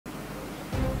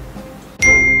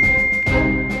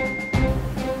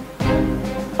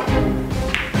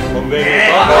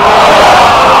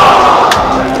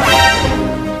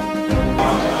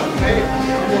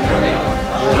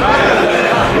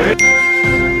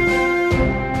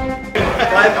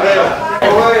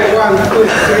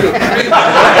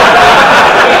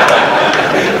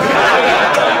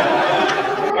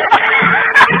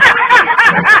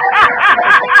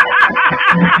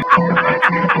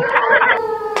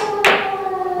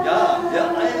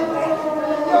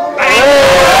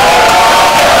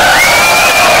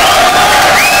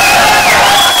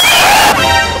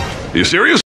You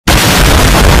serious?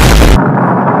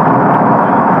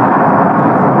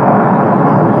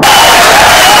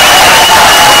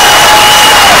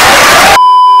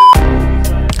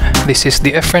 This is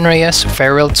the EFREN Reyes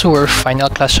Farewell Tour Final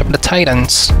Clash of the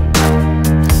Titans.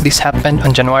 This happened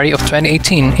on January of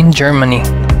 2018 in Germany.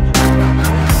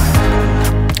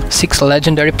 6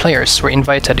 legendary players were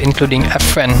invited, including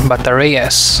Efren BATA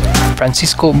Reyes,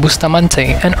 Francisco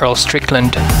Bustamante, and Earl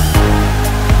Strickland.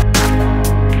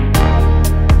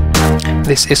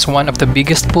 This is one of the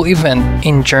biggest pool event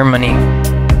in Germany.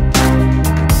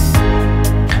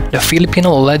 The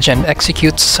Filipino legend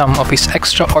executes some of his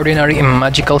extraordinary and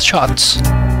magical shots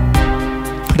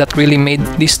that really made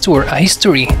this tour a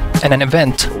history and an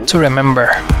event to remember.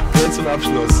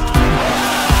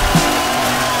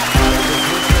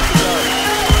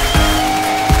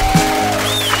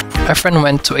 Efren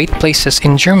went to 8 places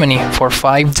in Germany for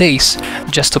 5 days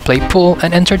just to play pool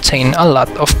and entertain a lot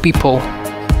of people.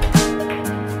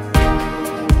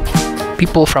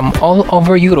 People from all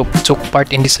over Europe took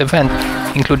part in this event,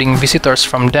 including visitors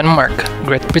from Denmark,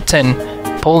 Great Britain,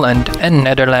 Poland, and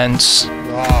Netherlands.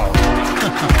 Wow.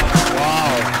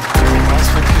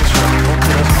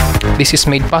 This is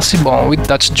made possible with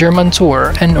Dutch-German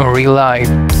tour and REELIVE.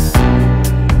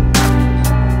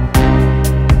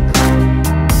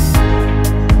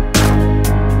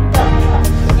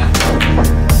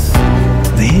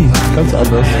 Nee, ganz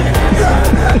anders.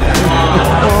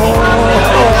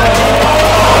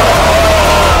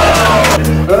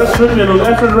 Strickland und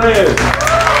EFREN Reyes.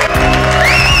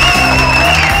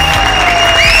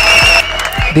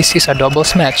 This is a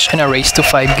doubles match and a race to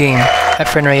 5 game.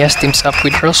 EFREN Reyes teams up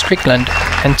with Earl Strickland,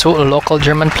 and 2 local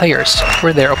German players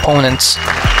were their opponents.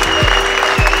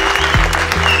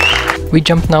 We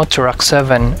jump now to Rock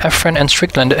 7, Efren and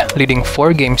Strickland leading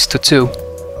 4 games to 2.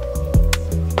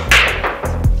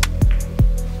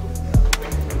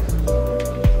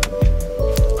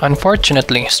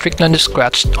 Unfortunately, Strickland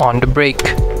scratched on the break.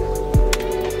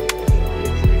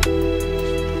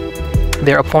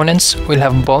 Their opponents will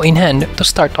have ball in hand to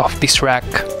start off this rack.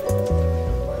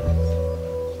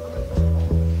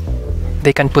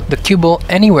 They can put the cue ball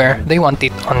anywhere they want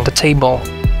it on the table.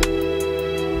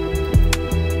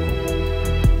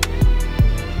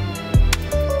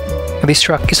 This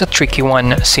rack is a tricky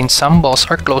one since some balls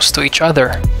are close to each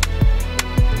other.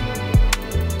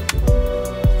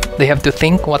 They have to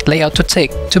think what layout to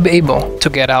take to be able to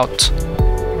get out.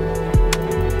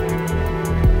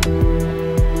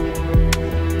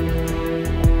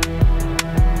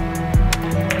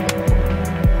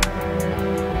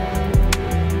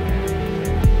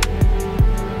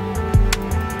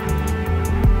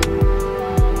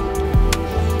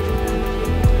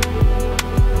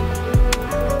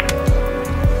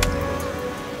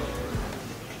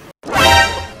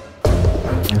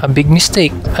 A big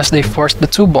mistake as they forced the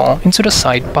 2 ball into the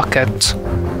side pocket.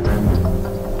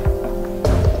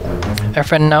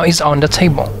 Efren now is on the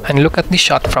table, and look at the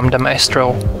shot from the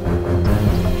maestro.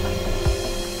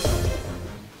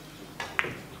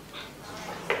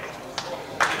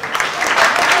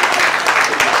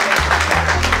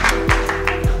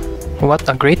 What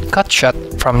a great cut shot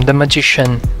from the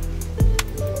magician.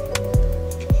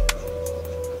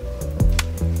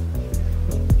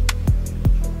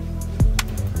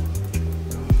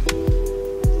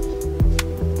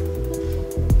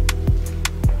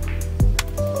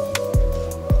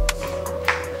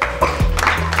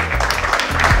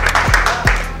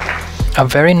 A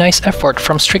very nice effort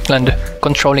from Strickland,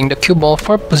 controlling the cue ball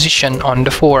for position on the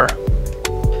 4.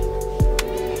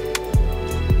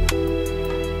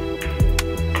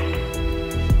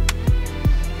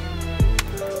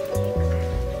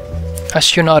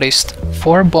 As you noticed,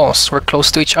 4 balls were close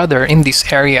to each other in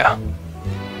this area.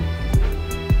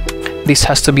 This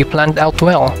has to be planned out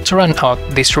well to run out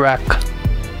this rack.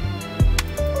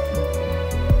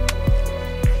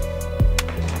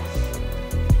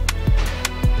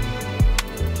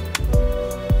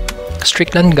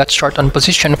 Strickland got short on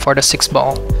position for the 6th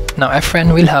ball. Now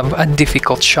Efren will have a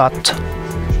difficult shot.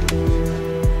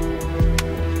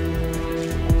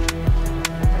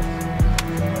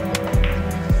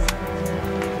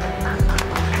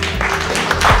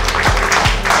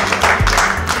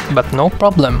 but no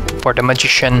problem for the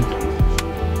magician.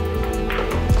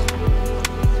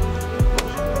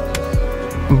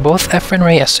 Both Efren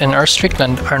Reyes and R.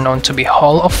 Strickland are known to be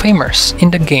Hall of Famers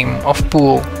in the game of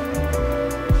pool.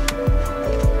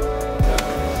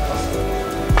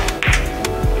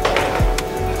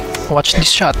 Watch this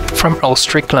shot from R.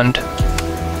 Strickland.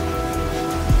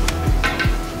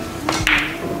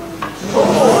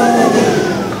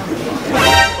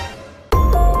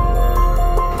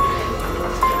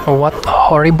 What a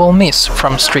horrible miss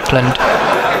from Strickland.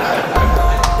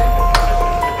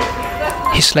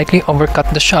 He slightly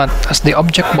overcut the shot as the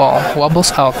object ball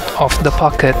wobbles out of the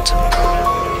pocket.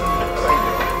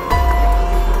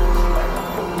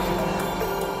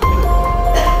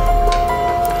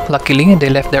 Luckily, they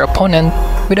left their opponent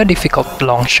with a difficult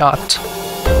long shot.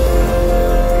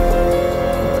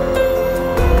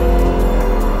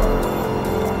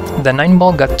 The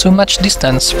 9-ball got too much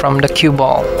distance from the cue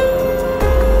ball.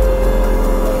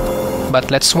 But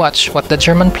let's watch what the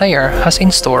German player has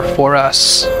in store for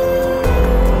us.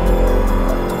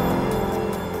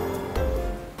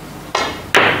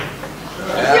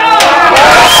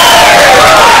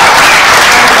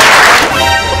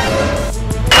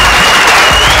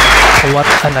 What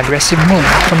an aggressive move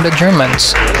from the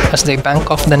Germans as they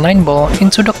bank off the 9-ball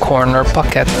into the corner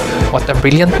pocket. What a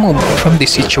brilliant move from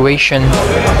this situation.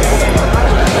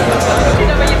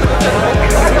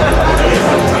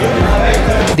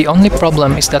 The only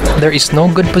problem is that there is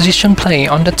no good position play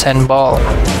on the 10-ball.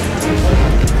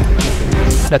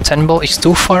 The 10-ball is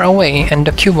too far away and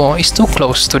the cue ball is too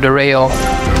close to the rail.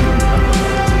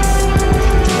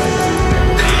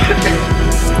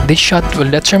 This shot will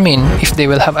determine if they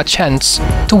will have a chance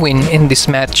to win in this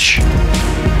match.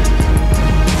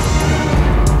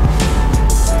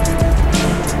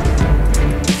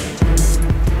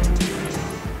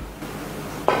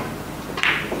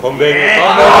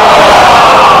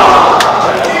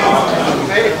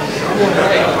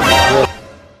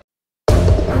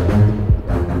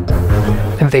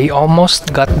 They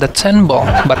almost got the 10-ball,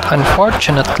 but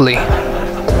unfortunately,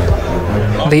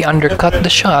 they undercut the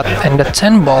shot and the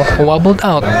 10-ball wobbled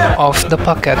out of the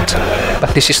pocket.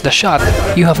 But this is the shot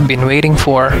you have been waiting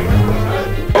for.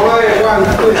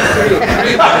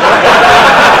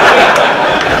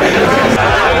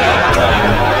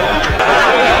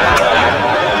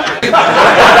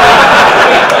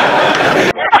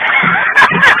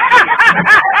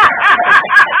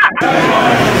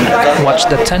 Watch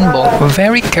the 10-ball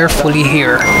very carefully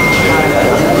here.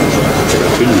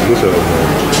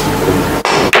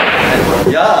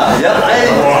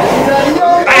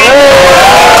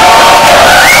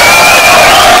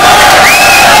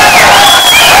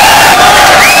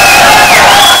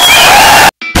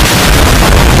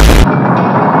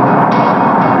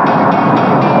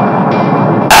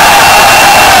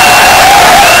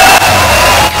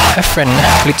 Efren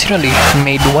literally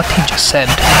made what he just said.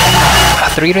 A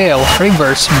 3-rail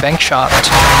reverse bank shot.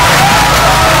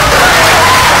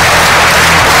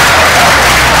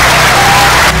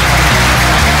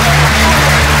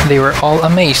 They were all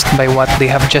amazed by what they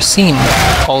have just seen.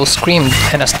 All screamed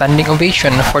and a standing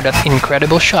ovation for that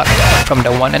incredible shot from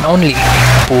the one and only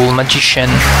pool magician.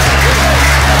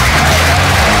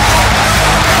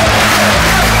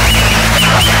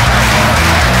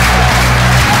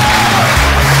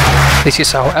 This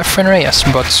is how Efren Reyes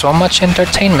brought so much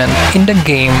entertainment in the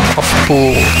game of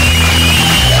pool.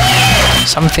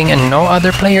 Something and no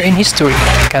other player in history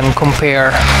can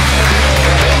compare.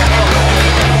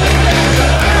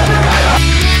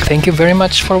 Thank you very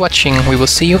much for watching. We will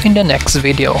see you in the next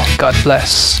video. God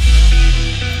bless.